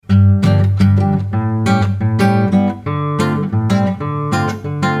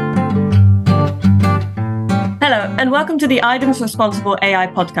Welcome to the IDEMS Responsible AI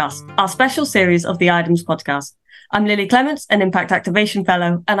podcast, our special series of the IDEMS podcast. I'm Lily Clements, an Impact Activation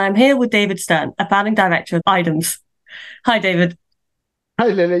Fellow, and I'm here with David Stern, a founding director of IDEMS. Hi, David. Hi,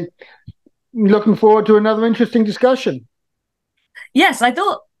 Lily. Looking forward to another interesting discussion. Yes, I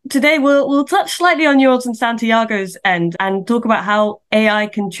thought today we'll touch slightly on yours and Santiago's end and talk about how AI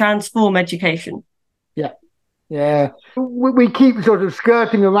can transform education. Yeah. We keep sort of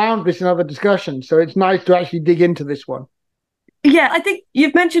skirting around this in other discussions, so it's nice to actually dig into this one. Yeah, I think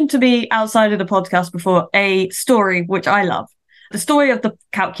you've mentioned to me outside of the podcast before a story which I love, the story of the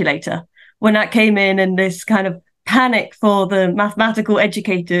calculator, when that came in and this kind of panic for the mathematical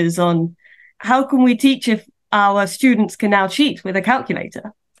educators on how can we teach if our students can now cheat with a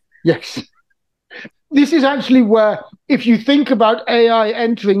calculator? Yes. This is actually where, if you think about AI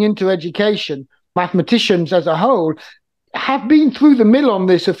entering into education, mathematicians as a whole have been through the mill on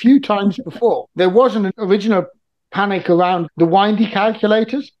this a few times before. There was an original panic around the windy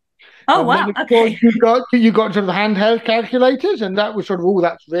calculators. Oh, wow. Okay. You got sort of handheld calculators, and that was sort of,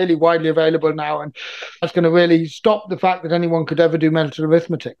 that's really widely available now, and that's going to really stop the fact that anyone could ever do mental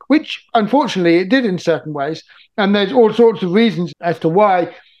arithmetic, which unfortunately it did in certain ways. And there's all sorts of reasons as to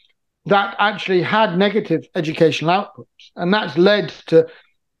why that actually had negative educational outputs. And that's led to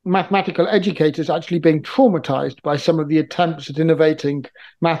mathematical educators actually being traumatized by some of the attempts at innovating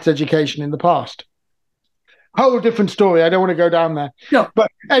maths education in the past. Whole different story. I don't want to go down there. No. But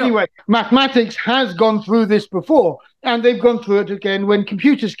anyway, mathematics has gone through this before, and they've gone through it again when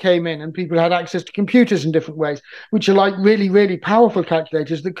computers came in and people had access to computers in different ways, which are like really, really powerful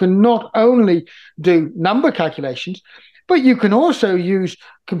calculators that can not only do number calculations, but you can also use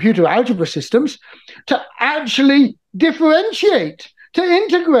computer algebra systems to actually differentiate, to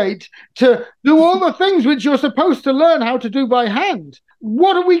integrate, to do all the things which you're supposed to learn how to do by hand.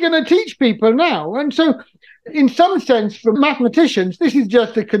 What are we going to teach people now? And so, in some sense, for mathematicians, this is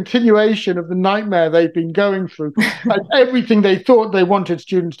just a continuation of the nightmare they've been going through. And everything they thought they wanted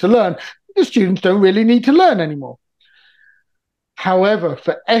students to learn, the students don't really need to learn anymore. However,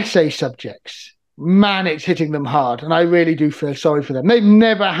 for essay subjects, man, it's hitting them hard. And I really do feel sorry for them. They've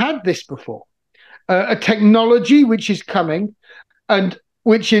never had this before. A technology which is coming and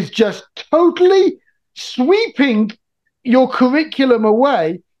which is just totally sweeping your curriculum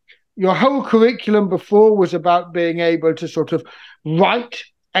away. Your whole curriculum before was about being able to sort of write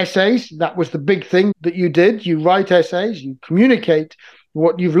essays. That was the big thing that you did. You write essays, you communicate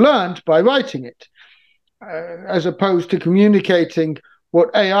what you've learned by writing it, as opposed to communicating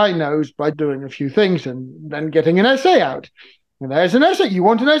what AI knows by doing a few things and then getting an essay out. And there's an essay. You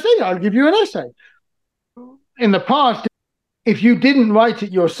want an essay? I'll give you an essay. In the past, if you didn't write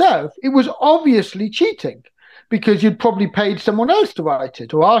it yourself, it was obviously cheating because you'd probably paid someone else to write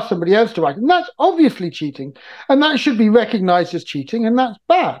it or asked somebody else to write it. And that's obviously cheating. And that should be recognized as cheating, and that's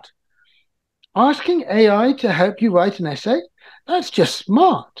bad. Asking AI to help you write an essay, that's just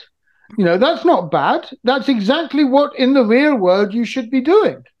smart. That's not bad. That's exactly what in the real world you should be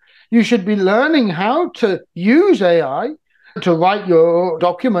doing. You should be learning how to use AI to write your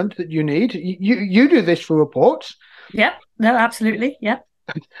document that you need. You do this for reports. Yep. No, absolutely. Yep.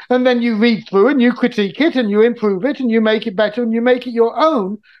 And then you read through and you critique it and you improve it and you make it better and you make it your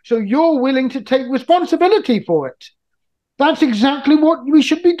own. So you're willing to take responsibility for it. That's exactly what we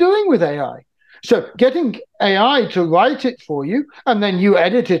should be doing with AI. So getting AI to write it for you, and then you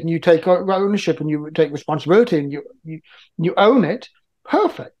edit it and you take ownership and you take responsibility and you own it.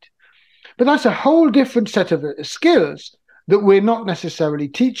 Perfect. But that's a whole different set of skills that we're not necessarily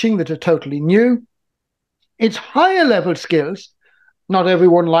teaching, that are totally new. It's higher level skills. Not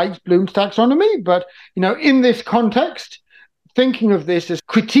everyone likes Bloom's taxonomy, but in this context, thinking of this as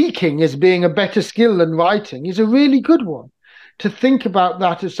critiquing as being a better skill than writing is a really good one. To think about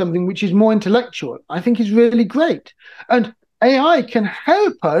that as something which is more intellectual, I think is really great. And AI can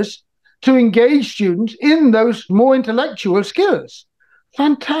help us to engage students in those more intellectual skills.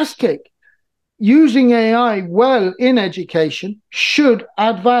 Fantastic. Using AI well in education should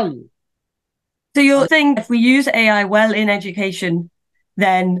add value. So you're saying if we use AI well in education,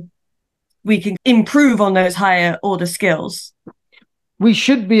 then we can improve on those higher order skills? We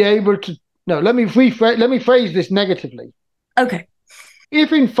should be able to... No, let me phrase this negatively. Okay.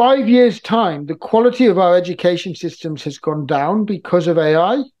 If in 5 years' time, the quality of our education systems has gone down because of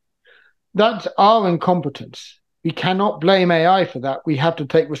AI, that's our incompetence. We cannot blame AI for that. We have to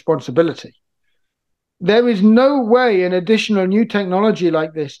take responsibility. There is no way an additional new technology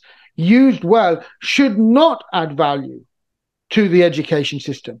like this, used well, should not add value to the education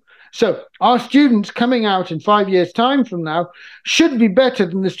system. So our students coming out in 5 years' time from now should be better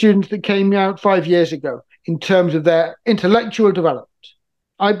than the students that came out 5 years ago. in terms of their intellectual development.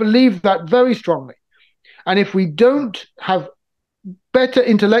 I believe that very strongly. And if we don't have better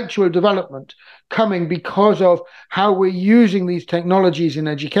intellectual development coming because of how we're using these technologies in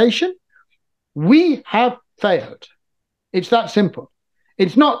education, we have failed. It's that simple.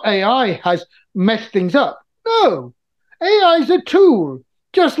 It's not AI has messed things up. No, AI is a tool,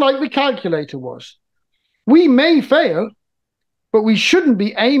 just like the calculator was. We may fail, but we shouldn't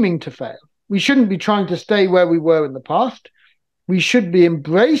be aiming to fail. We shouldn't be trying to stay where we were in the past. We should be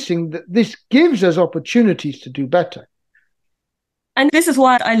embracing that this gives us opportunities to do better. And this is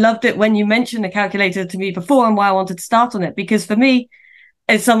why I loved it when you mentioned the calculator to me before, and why I wanted to start on it. Because for me,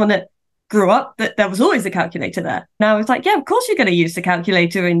 as someone that grew up, that there was always a calculator there. Now it's like, yeah, of course you're going to use the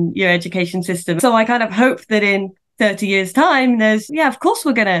calculator in your education system. So I kind of hope that in 30 years' time, of course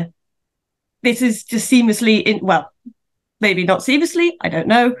we're going to, this is just seamlessly maybe not seamlessly, I don't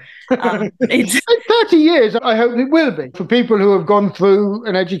know. In 30 years, I hope it will be. For people who have gone through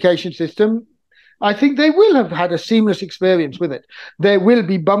an education system, I think they will have had a seamless experience with it. There will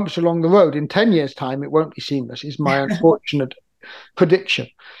be bumps along the road. In 10 years' time, it won't be seamless, is my unfortunate prediction.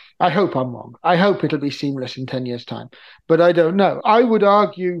 I hope I'm wrong. I hope it'll be seamless in 10 years' time. But I don't know. I would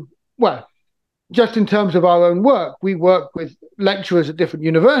argue, well, just in terms of our own work, we work with lecturers at different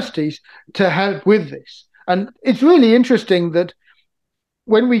universities to help with this. And it's really interesting that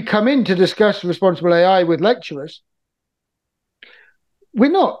when we come in to discuss responsible AI with lecturers,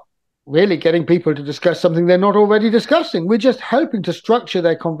 we're not really getting people to discuss something they're not already discussing. We're just helping to structure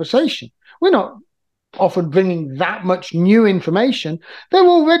their conversation. We're not often bringing that much new information. They're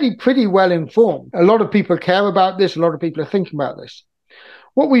already pretty well informed. A lot of people care about this. A lot of people are thinking about this.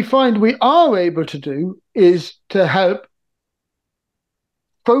 What we find we are able to do is to help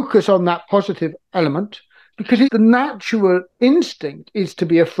focus on that positive element, because the natural instinct is to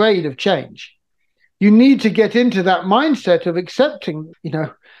be afraid of change. You need to get into that mindset of accepting,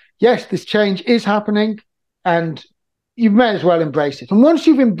 yes, this change is happening, and you may as well embrace it. And once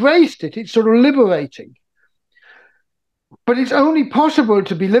you've embraced it, it's sort of liberating. But it's only possible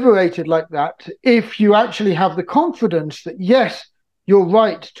to be liberated like that if you actually have the confidence that, yes, you're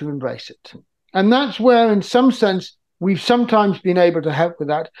right to embrace it. And that's where, in some sense, we've sometimes been able to help with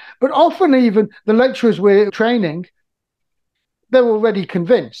that. But often even the lecturers we're training, they're already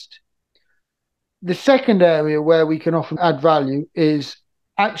convinced. The second area where we can often add value is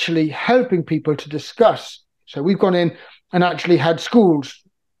actually helping people to discuss. So we've gone in and actually had schools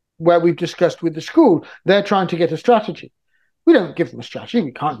where we've discussed with the school. They're trying to get a strategy. We don't give them a strategy.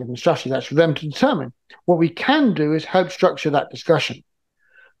 We can't give them a strategy. That's for them to determine. What we can do is help structure that discussion.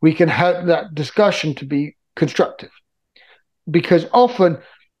 We can help that discussion to be constructive. Because often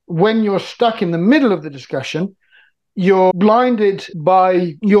when you're stuck in the middle of the discussion, you're blinded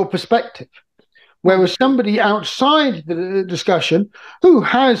by your perspective. Whereas somebody outside the discussion who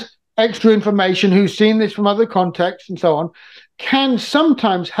has extra information, who's seen this from other contexts and so on, can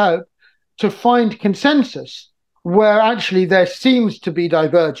sometimes help to find consensus where actually there seems to be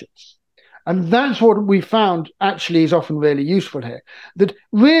divergence. And that's what we found actually is often really useful here. That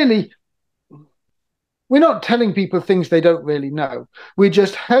really, we're not telling people things they don't really know. We're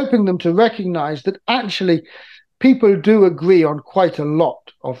just helping them to recognize that actually people do agree on quite a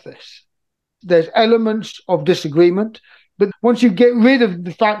lot of this. There's elements of disagreement, but once you get rid of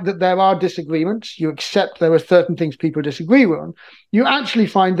the fact that there are disagreements, you accept there are certain things people disagree on, you actually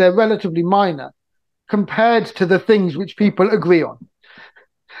find they're relatively minor compared to the things which people agree on.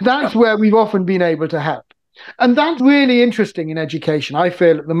 That's where we've often been able to help. And that's really interesting in education, I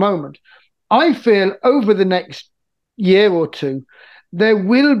feel, at the moment. I feel over the next year or two, there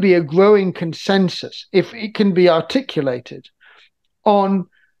will be a growing consensus, if it can be articulated, on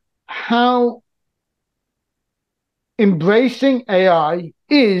how embracing AI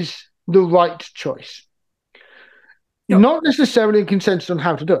is the right choice. Yep. Not necessarily a consensus on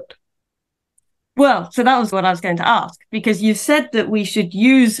how to do it. Well, so that was what I was going to ask, because you said that we should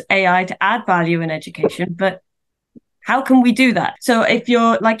use AI to add value in education, but how can we do that? So if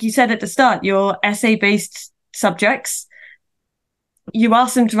you're, like you said at the start, your essay-based subjects, you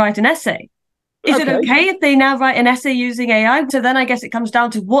ask them to write an essay. Is it okay if they now write an essay using AI? So then I guess it comes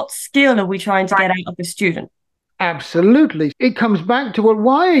down to what skill are we trying to get out of the student? Absolutely. It comes back to, well,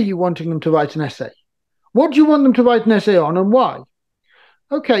 why are you wanting them to write an essay? What do you want them to write an essay on and why?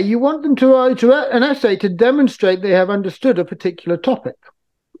 Okay, you want them to write an essay to demonstrate they have understood a particular topic.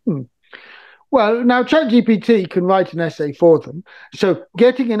 Well, now ChatGPT can write an essay for them. So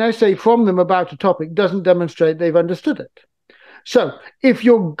getting an essay from them about a topic doesn't demonstrate they've understood it. So if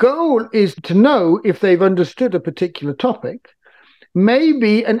your goal is to know if they've understood a particular topic,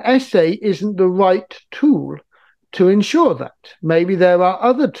 maybe an essay isn't the right tool to ensure that. Maybe there are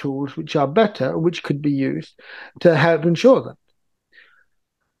other tools which are better, which could be used to help ensure that.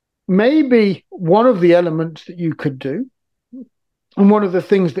 Maybe one of the elements that you could do, and one of the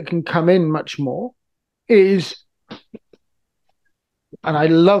things that can come in much more, is, and I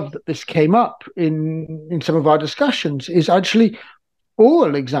love that this came up in some of our discussions, is actually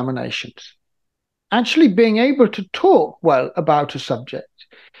oral examinations. Actually being able to talk well about a subject.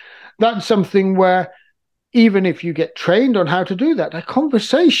 That's something where, even if you get trained on how to do that, a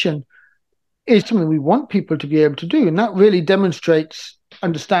conversation is something we want people to be able to do, and that really demonstrates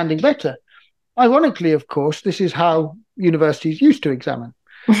understanding better. Ironically, of course, this is how universities used to examine.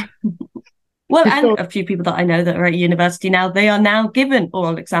 Well, and a few people that I know that are at university now, they are now given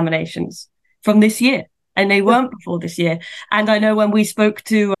oral examinations from this year, and they weren't before this year. And I know when we spoke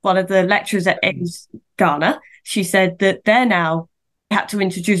to one of the lecturers at AIMS Ghana, she said that they're now had to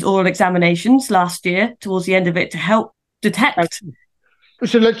introduce oral examinations last year towards the end of it to help detect.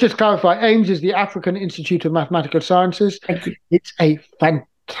 So let's just clarify. AIMS is the African Institute of Mathematical Sciences. Thank you. It's a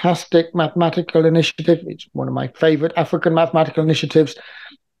fantastic mathematical initiative. It's one of my favorite African mathematical initiatives.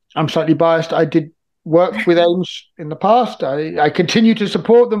 I'm slightly biased. I did work with AIMS in the past. I continue to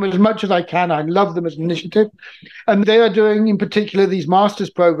support them as much as I can. I love them as an initiative. And they are doing, in particular, these master's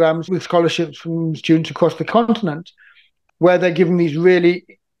programs with scholarships from students across the continent, where they're giving these really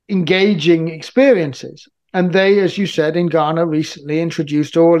engaging experiences. And they, as you said, in Ghana recently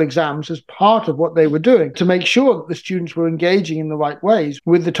introduced oral exams as part of what they were doing to make sure that the students were engaging in the right ways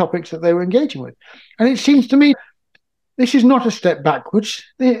with the topics that they were engaging with. And it seems to me this is not a step backwards.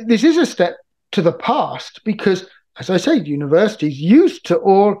 This is a step to the past because, as I say, universities used to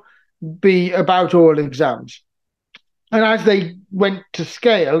all be about oral exams. And as they went to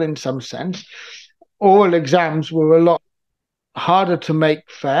scale, in some sense, oral exams were a lot harder to make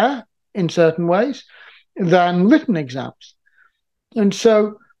fair in certain ways than written exams. And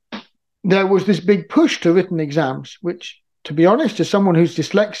so there was this big push to written exams, which, to be honest, as someone who's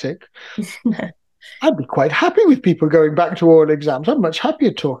dyslexic, I'd be quite happy with people going back to oral exams. I'm much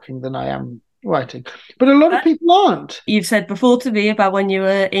happier talking than I am writing. But a lot of people aren't. You've said before to me about when you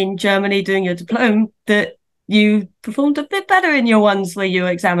were in Germany doing your diploma that you performed a bit better in your ones where you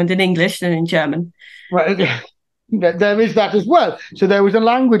were examined in English than in German. Well, there is that as well. So there was a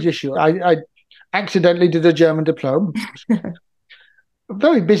language issue. I accidentally did a German diploma. A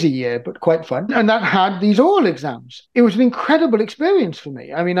very busy year, but quite fun. And that had these oral exams. It was an incredible experience for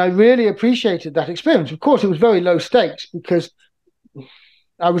me. I mean, I really appreciated that experience. Of course, it was very low stakes because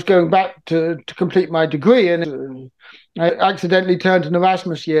I was going back to complete my degree, and I accidentally turned an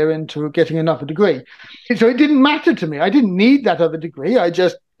Erasmus year into getting another degree. So it didn't matter to me. I didn't need that other degree. I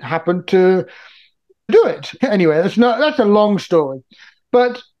just happened to do it. Anyway, that's a long story.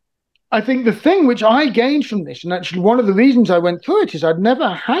 But I think the thing which I gained from this, and actually one of the reasons I went through it, is I'd never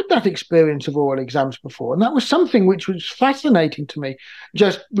had that experience of oral exams before. And that was something which was fascinating to me,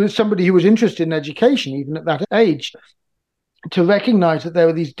 just with somebody who was interested in education, even at that age, to recognize that there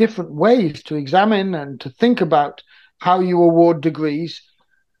were these different ways to examine and to think about how you award degrees.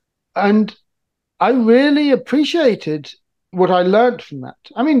 And I really appreciated what I learned from that.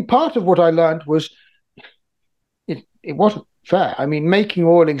 I mean, part of what I learned was it wasn't fair. I mean, making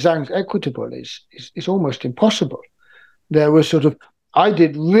all exams equitable is almost impossible. There was I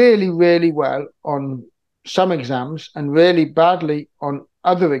did really, really well on some exams and really badly on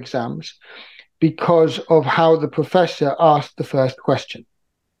other exams because of how the professor asked the first question.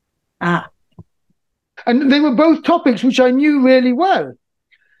 And they were both topics which I knew really well.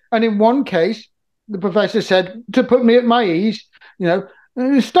 And in one case, the professor said, to put me at my ease,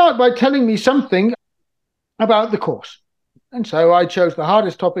 start by telling me something about the course. And so I chose the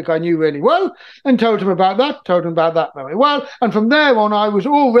hardest topic I knew really well and told him about that very well. And from there on, I was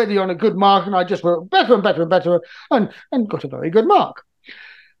already on a good mark, and I just went better and better and better and got a very good mark.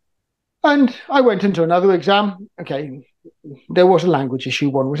 And I went into another exam. Okay, there was a language issue.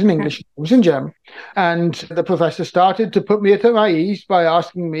 One was in English, one was in German. And the professor started to put me at my ease by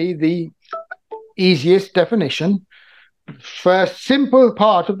asking me the easiest definition, first simple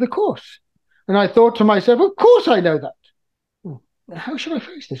part of the course. And I thought to myself, of course I know that. How should I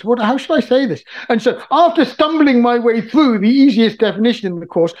phrase this? How should I say this? And so after stumbling my way through the easiest definition in the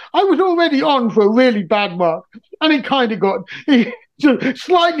course, I was already on for a really bad mark. And it kind of got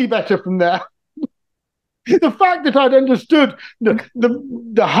slightly better from there. The fact that I'd understood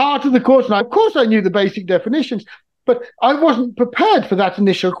the heart of the course, and of course I knew the basic definitions, But I wasn't prepared for that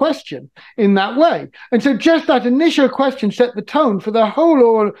initial question in that way. And so just that initial question set the tone for the whole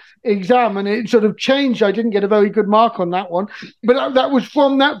oral exam, and it sort of changed. I didn't get a very good mark on that one, but that was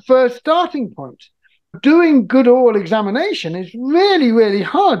from that first starting point. Doing good oral examination is really, really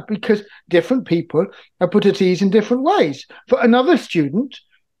hard because different people are put at ease in different ways. For another student,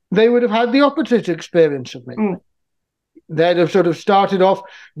 they would have had the opposite experience of me. They'd have sort of started off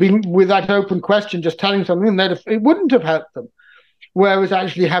being with that open question, just telling something, and it wouldn't have helped them. Whereas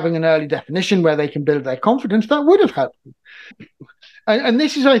actually having an early definition where they can build their confidence, that would have helped them. And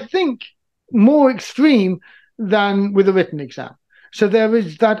this is, I think, more extreme than with a written exam. So there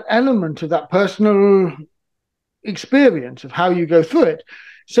is that element of that personal experience of how you go through it.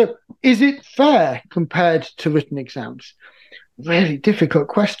 So is it fair compared to written exams? Really difficult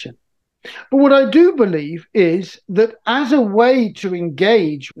question. But what I do believe is that as a way to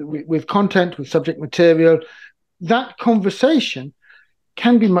engage with content, with subject material, that conversation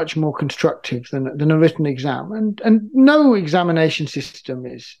can be much more constructive than a written exam. And no examination system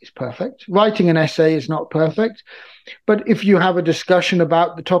is perfect. Writing an essay is not perfect. But if you have a discussion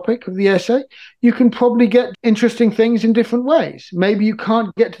about the topic of the essay, you can probably get interesting things in different ways. Maybe you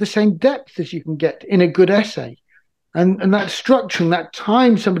can't get to the same depth as you can get in a good essay. And that structure and that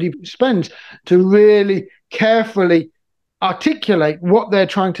time somebody spends to really carefully articulate what they're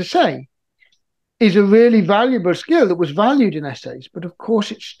trying to say is a really valuable skill that was valued in essays. But of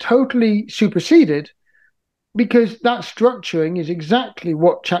course, it's totally superseded because that structuring is exactly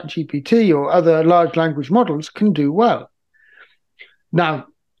what ChatGPT or other large language models can do well. Now,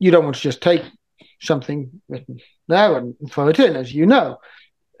 you don't want to just take something written there and throw it in, as you know.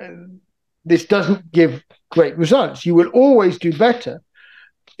 This doesn't give great results. You will always do better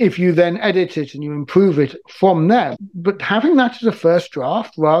if you then edit it and you improve it from there. But having that as a first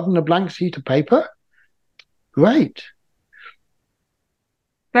draft rather than a blank sheet of paper, great.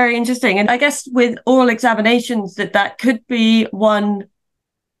 Very interesting. And I guess with oral examinations, that could be one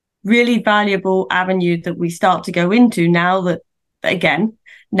really valuable avenue that we start to go into now that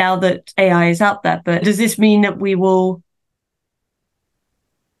AI is out there. But does this mean that we will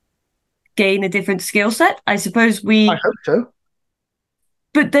gain a different skill set? I suppose I hope so.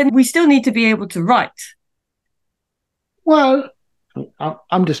 But then we still need to be able to write. Well,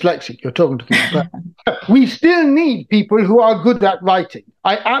 I'm dyslexic, you're talking to me, but we still need people who are good at writing.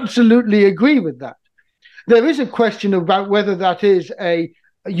 I absolutely agree with that. There is a question about whether that is a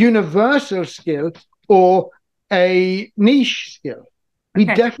universal skill or a niche skill. We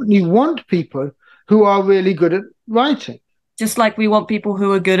definitely want people who are really good at writing. Just like we want people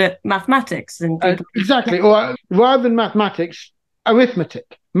who are good at mathematics. Exactly. Or rather than mathematics,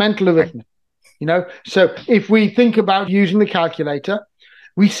 arithmetic, mental arithmetic. So if we think about using the calculator,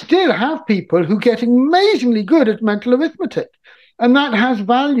 we still have people who get amazingly good at mental arithmetic. And that has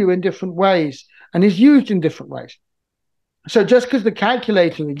value in different ways and is used in different ways. So just because the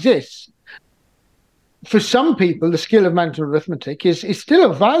calculator exists, for some people, the skill of mental arithmetic is still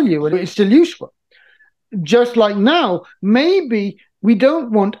of value and it's still useful. Just like now, maybe we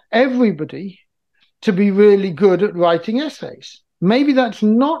don't want everybody to be really good at writing essays. Maybe that's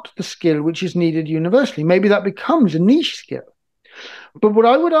not the skill which is needed universally. Maybe that becomes a niche skill. But what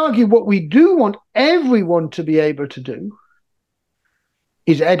I would argue, what we do want everyone to be able to do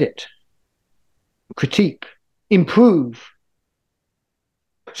is edit, critique, improve.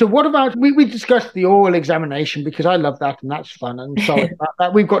 So what about, we discussed the oral examination because I love that and that's fun, and sorry about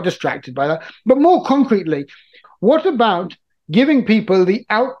that. We've got distracted by that. But more concretely, what about giving people the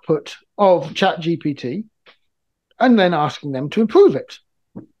output of ChatGPT and then asking them to improve it?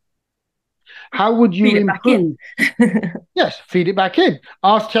 How would you improve? Yes, feed it back in.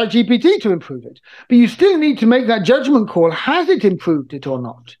 Ask ChatGPT to improve it. But you still need to make that judgment call. Has it improved it or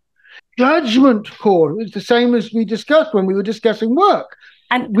not? Judgment call is the same as we discussed when we were discussing work.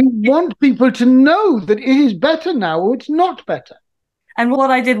 And we want people to know that it is better now or it's not better. And what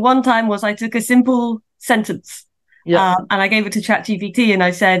I did one time was I took a simple sentence and I gave it to ChatGPT and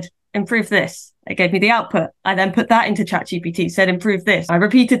I said, improve this. It gave me the output. I then put that into ChatGPT, said, improve this. I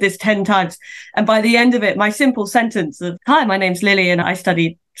repeated this 10 times. And by the end of it, my simple sentence of, hi, my name's Lily and I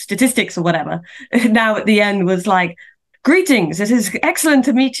studied statistics or whatever. Now at the end was like, greetings, it is excellent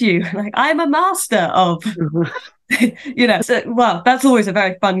to meet you. Like, I'm a master of... So, that's always a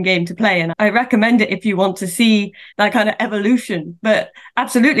very fun game to play. And I recommend it if you want to see that kind of evolution. But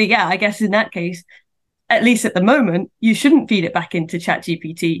absolutely, I guess in that case, at least at the moment, you shouldn't feed it back into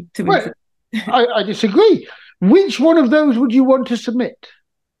ChatGPT. I disagree. Which one of those would you want to submit?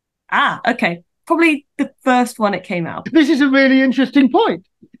 Okay. Probably the first one it came out. This is a really interesting point.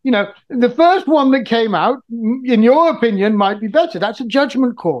 the first one that came out, in your opinion, might be better. That's a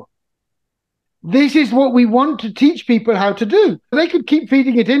judgment call. This is what we want to teach people how to do. They could keep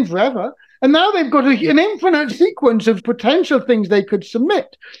feeding it in forever. And now they've got an infinite sequence of potential things they could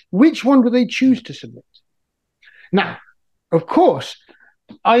submit. Which one do they choose to submit? Now, of course,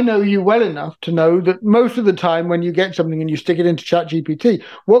 I know you well enough to know that most of the time when you get something and you stick it into ChatGPT,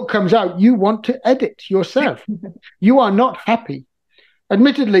 what comes out, you want to edit yourself. You are not happy.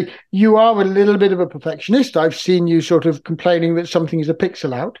 Admittedly, you are a little bit of a perfectionist. I've seen you sort of complaining that something is a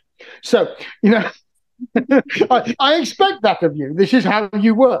pixel out. So, I expect that of you. This is how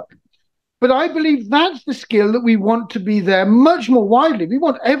you work. But I believe that's the skill that we want to be there much more widely. We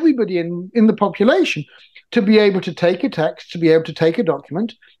want everybody in the population to be able to take a text, to be able to take a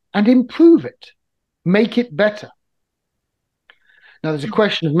document and improve it, make it better. Now, there's a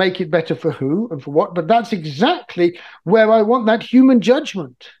question of make it better for who and for what, but that's exactly where I want that human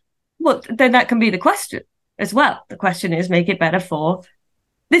judgment. Well, then that can be the question as well. The question is, make it better for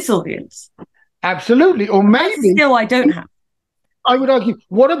this audience. Absolutely. Or maybe... That's a skill I don't have. I would argue,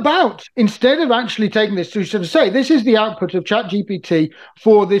 what about, instead of actually taking this to sort of say, this is the output of ChatGPT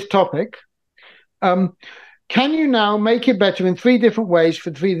for this topic, can you now make it better in 3 different ways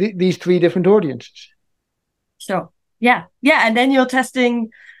for these 3 different audiences? Sure. Yeah. And then you're testing.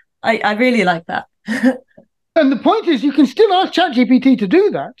 I really like that. And the point is, you can still ask ChatGPT to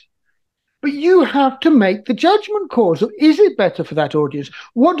do that, but you have to make the judgment call. So is it better for that audience?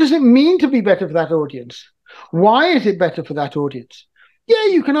 What does it mean to be better for that audience? Why is it better for that audience? Yeah,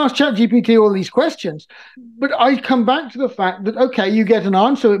 you can ask ChatGPT all these questions, but I come back to the fact that, okay, you get an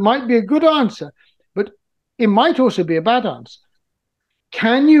answer. It might be a good answer, but it might also be a bad answer.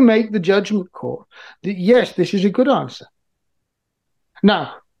 Can you make the judgment call that, yes, this is a good answer?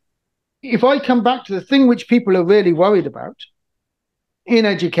 Now, if I come back to the thing which people are really worried about in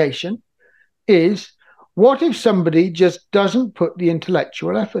education is, what if somebody just doesn't put the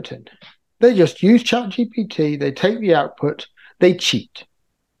intellectual effort in? They just use ChatGPT, they take the output, they cheat.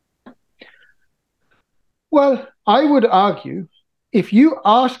 Well, I would argue, if you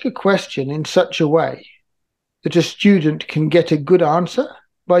ask a question in such a way that a student can get a good answer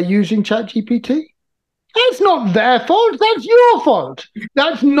by using ChatGPT, that's not their fault, that's your fault.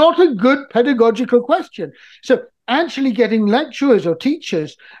 That's not a good pedagogical question. So actually getting lecturers or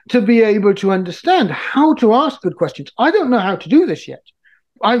teachers to be able to understand how to ask good questions. I don't know how to do this yet.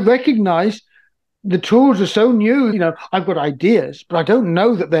 I recognize the tools are so new, I've got ideas, but I don't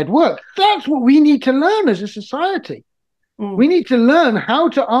know that they'd work. That's what we need to learn as a society. We need to learn how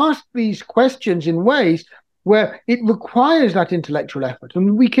to ask these questions in ways where it requires that intellectual effort.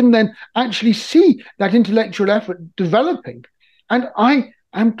 And we can then actually see that intellectual effort developing. And I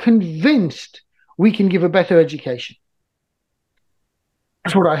am convinced we can give a better education.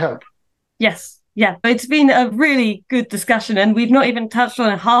 That's what I hope. Yes. Yeah, it's been a really good discussion, and we've not even touched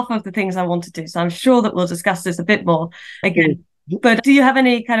on half of the things I want to do. So I'm sure that we'll discuss this a bit more again. But do you have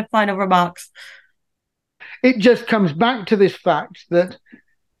any kind of final remarks? It just comes back to this fact that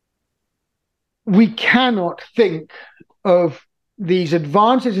we cannot think of these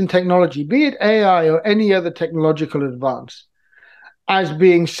advances in technology, be it AI or any other technological advance, as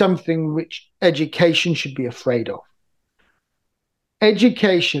being something which education should be afraid of.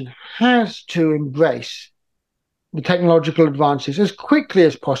 Education has to embrace the technological advances as quickly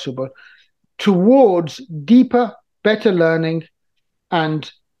as possible towards deeper, better learning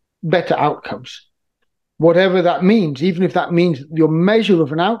and better outcomes. Whatever that means, even if that means your measure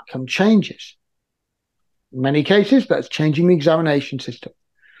of an outcome changes. In many cases, that's changing the examination system.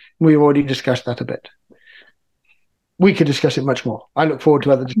 We've already discussed that a bit. We could discuss it much more. I look forward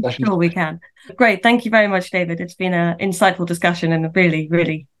to other discussions. Sure, we can. Great. Thank you very much, David. It's been an insightful discussion and really,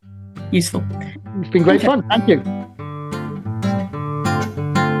 really useful. It's been great fun. Thank you.